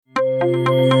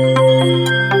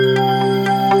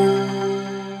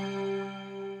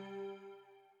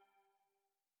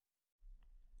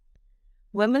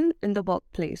Women in the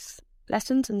Workplace,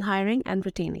 Lessons in Hiring and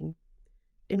Retaining.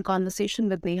 In conversation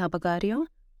with Neha Bagaria,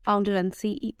 founder and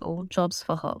CEO,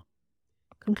 JobsForHer.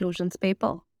 Conclusions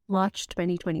paper, March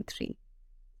 2023.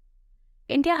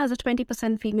 India has a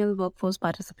 20% female workforce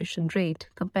participation rate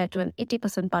compared to an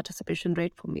 80% participation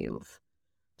rate for males.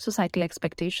 Societal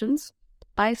expectations,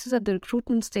 biases at the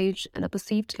recruitment stage, and a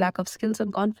perceived lack of skills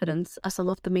and confidence are some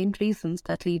of the main reasons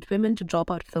that lead women to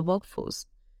drop out of the workforce.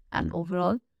 And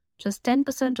overall, just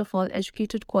 10% of all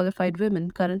educated qualified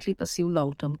women currently pursue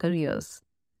long-term careers.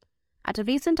 At a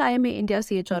recent IMA India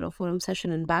CHRO Forum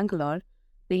session in Bangalore,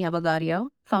 Neha Bagaria,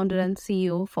 founder and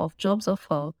CEO of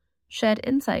JobsForHer, shared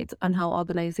insights on how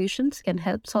organizations can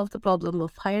help solve the problem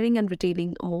of hiring and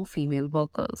retaining more female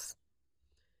workers.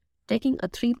 Taking a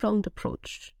three-pronged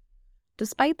approach.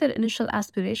 Despite their initial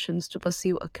aspirations to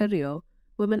pursue a career,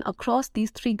 women across these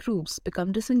three groups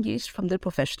become disengaged from their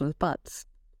professional paths.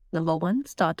 Number 1,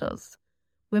 starters.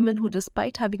 Women who,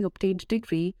 despite having obtained a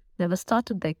degree, never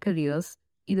started their careers,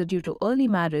 either due to early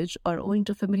marriage or owing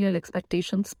to familial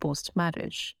expectations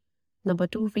post-marriage. Number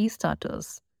 2,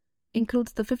 restarters.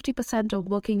 Includes the 50% of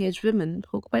working-age women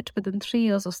who quit within 3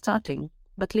 years of starting,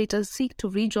 but later seek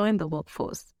to rejoin the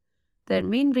workforce. Their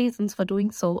main reasons for doing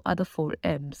so are the 4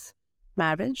 M's: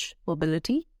 marriage,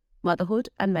 mobility, motherhood,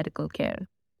 and medical care.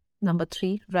 Number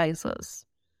 3, risers.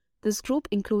 This group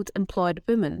includes employed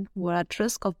women who are at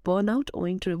risk of burnout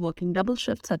owing to working double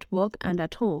shifts at work and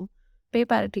at home, pay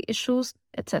parity issues,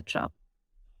 etc.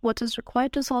 What is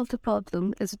required to solve the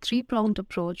problem is a three-pronged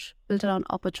approach built around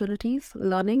opportunities,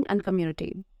 learning, and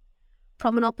community.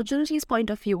 From an opportunities point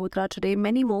of view, there are today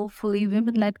many more fully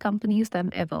women-led companies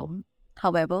than ever.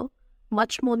 However,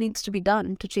 much more needs to be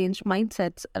done to change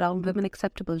mindsets around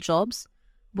women-acceptable jobs,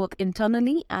 both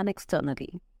internally and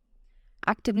externally.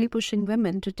 Actively pushing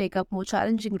women to take up more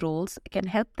challenging roles can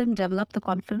help them develop the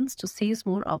confidence to seize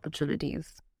more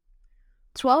opportunities.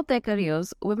 Throughout their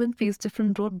careers, women face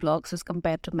different roadblocks as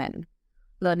compared to men.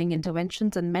 Learning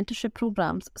interventions and mentorship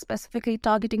programs specifically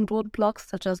targeting roadblocks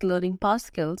such as learning past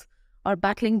skills or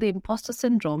battling the imposter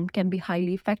syndrome can be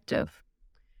highly effective.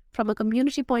 From a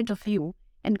community point of view,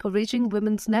 encouraging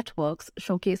women's networks,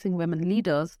 showcasing women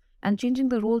leaders, and changing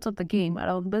the rules of the game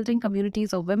around building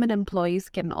communities of women employees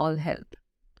can all help.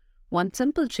 One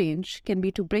simple change can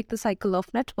be to break the cycle of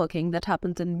networking that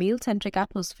happens in male-centric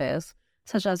atmospheres,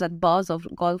 such as at bars or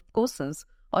golf courses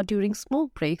or during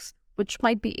smoke breaks, which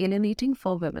might be alienating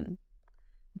for women.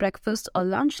 Breakfast or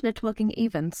lunch networking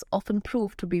events often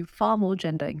prove to be far more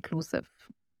gender inclusive.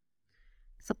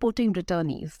 Supporting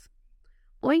returnees.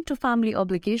 Owing to family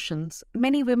obligations,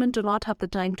 many women do not have the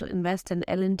time to invest in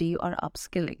L&D or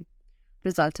upskilling.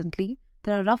 Resultantly,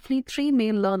 there are roughly 3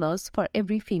 male learners for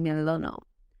every female learner.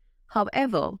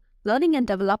 However, learning and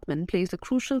development plays a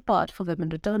crucial part for women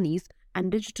returnees,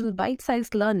 and digital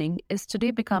bite-sized learning is today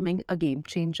becoming a game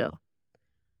changer.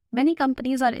 Many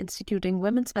companies are instituting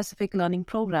women-specific learning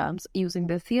programs using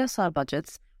their CSR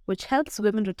budgets, which helps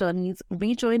women returnees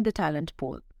rejoin the talent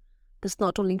pool. This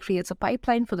not only creates a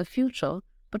pipeline for the future,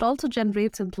 but also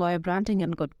generates employer branding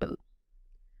and goodwill.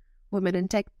 Women in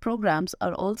tech programs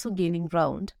are also gaining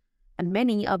ground, and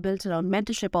many are built around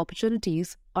mentorship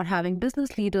opportunities or having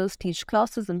business leaders teach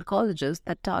classes in colleges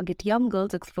that target young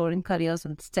girls exploring careers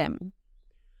in STEM.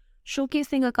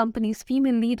 Showcasing a company's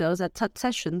female leaders at such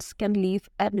sessions can leave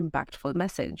an impactful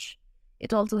message.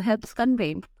 It also helps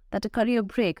convey that a career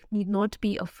break need not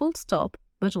be a full stop,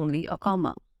 but only a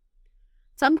comma.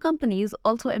 Some companies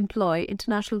also employ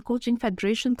International Coaching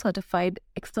Federation certified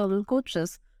external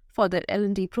coaches for their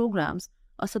L&D programs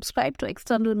or subscribe to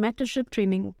external mentorship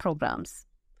training programs.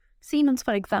 Siemens,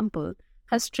 for example,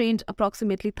 has trained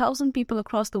approximately 1,000 people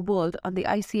across the world on the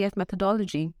ICF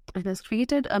methodology and has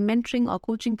created a mentoring or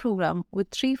coaching program with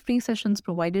 3 free sessions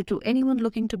provided to anyone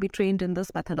looking to be trained in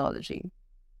this methodology.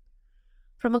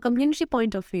 From a community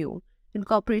point of view,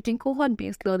 incorporating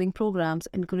cohort-based learning programs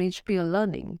encourage peer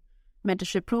learning.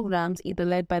 Mentorship programs, either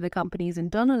led by the company's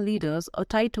internal leaders or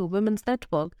tied to a women's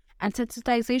network, and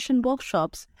sensitization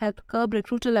workshops help curb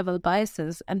recruiter-level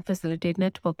biases and facilitate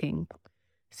networking.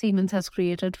 Siemens has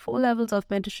created 4 levels of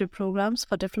mentorship programs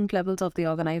for different levels of the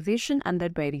organization and their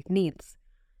varied needs.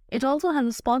 It also has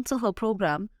a SponsorHer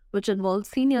program, which involves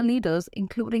senior leaders,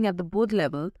 including at the board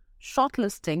level,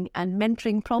 shortlisting and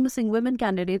mentoring promising women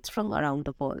candidates from around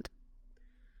the world.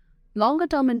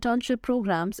 Longer-term internship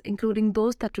programs, including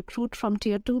those that recruit from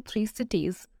Tier 2-3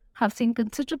 cities, have seen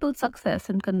considerable success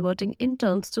in converting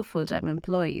interns to full-time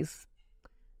employees.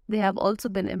 They have also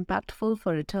been impactful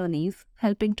for returnees,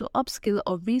 helping to upskill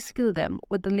or reskill them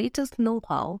with the latest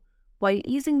know-how while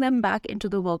easing them back into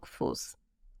the workforce.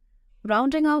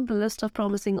 Rounding out the list of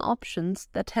promising options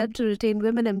that help to retain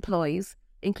women employees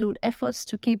include efforts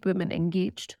to keep women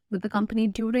engaged with the company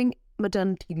during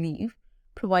maternity leave,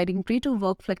 providing greater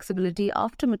work flexibility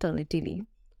after maternity leave,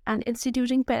 and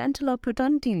instituting parental or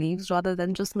paternity leaves rather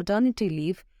than just maternity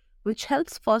leave, which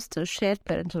helps foster shared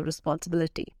parental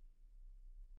responsibility.